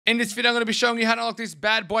In this video, I'm going to be showing you how to unlock this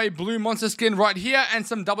bad boy blue monster skin right here and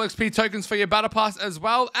some double XP tokens for your battle pass as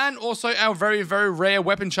well, and also our very, very rare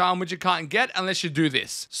weapon charm, which you can't get unless you do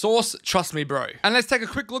this. Source, trust me, bro. And let's take a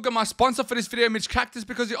quick look at my sponsor for this video, Mitch Cactus,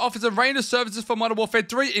 because he offers a range of services for Modern Warfare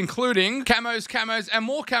 3, including camos, and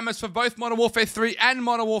more camos for both Modern Warfare 3 and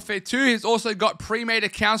Modern Warfare 2. He's also got pre-made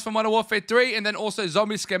accounts for Modern Warfare 3, and then also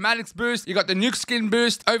zombie schematics boost. You got the nuke skin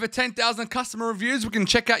boost, over 10,000 customer reviews we can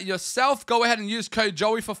check out yourself. Go ahead and use code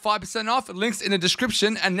Joey for 5% off. Links in the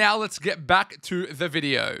description. And now let's get back to the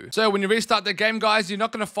video. So when you restart the game, guys, you're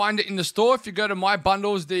not going to find it in the store. If you go to my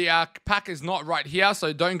bundles, the pack is not right here,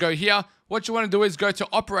 so don't go here. What you want to do is go to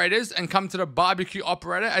operators and come to the barbecue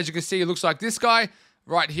operator. As you can see, it looks like this guy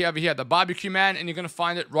right here, over here, the barbecue man, and you're going to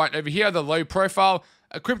find it right over here, the low profile.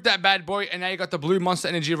 Equip that bad boy, and now you got the blue monster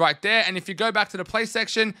energy right there. And if you go back to the play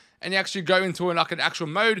section and you actually go into an actual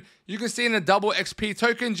mode, you can see in the double XP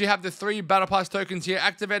tokens, you have the 3 battle pass tokens here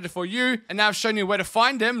activated for you. And now I've shown you where to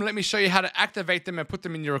find them. Let me show you how to activate them and put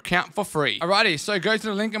them in your account for free. Alrighty, so go to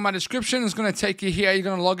the link in my description. It's going to take you here. You're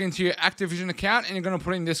going to log into your Activision account and you're going to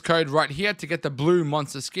put in this code right here to get the blue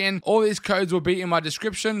monster skin. All these codes will be in my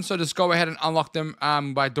description, so just go ahead and unlock them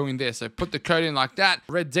by doing this. So put the code in like that,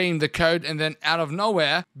 redeem the code, and then out of nowhere,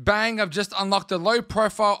 bang, I've just unlocked the low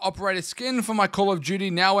profile operator skin for my Call of Duty.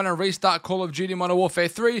 Now when I restart Call of Duty Modern Warfare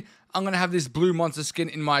 3, I'm going to have this blue monster skin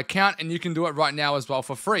in my account, and you can do it right now as well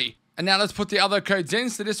for free. And now let's put the other codes in.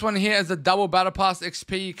 So this one here is the double battle pass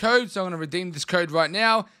XP code. So I'm going to redeem this code right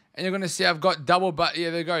now, and you're going to see I've got double, but yeah,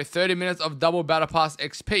 there you go, 30 minutes of double battle pass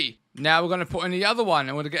XP. Now we're going to put in the other one,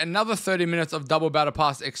 and we're going to get another 30 minutes of double battle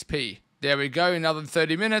pass XP. There we go, another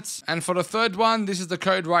 30 minutes. And for the third one, this is the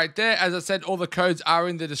code right there. As I said, all the codes are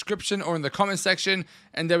in the description or in the comment section.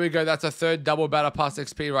 And there we go, that's a third double battle pass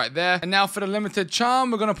XP right there. And now for the limited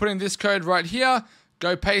charm, we're going to put in this code right here.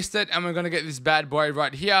 Go paste it, and we're going to get this bad boy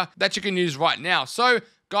right here that you can use right now. So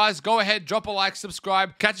guys, go ahead, drop a like,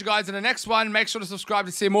 subscribe. Catch you guys in the next one. Make sure to subscribe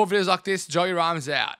to see more videos like this. Joeyrahmz out.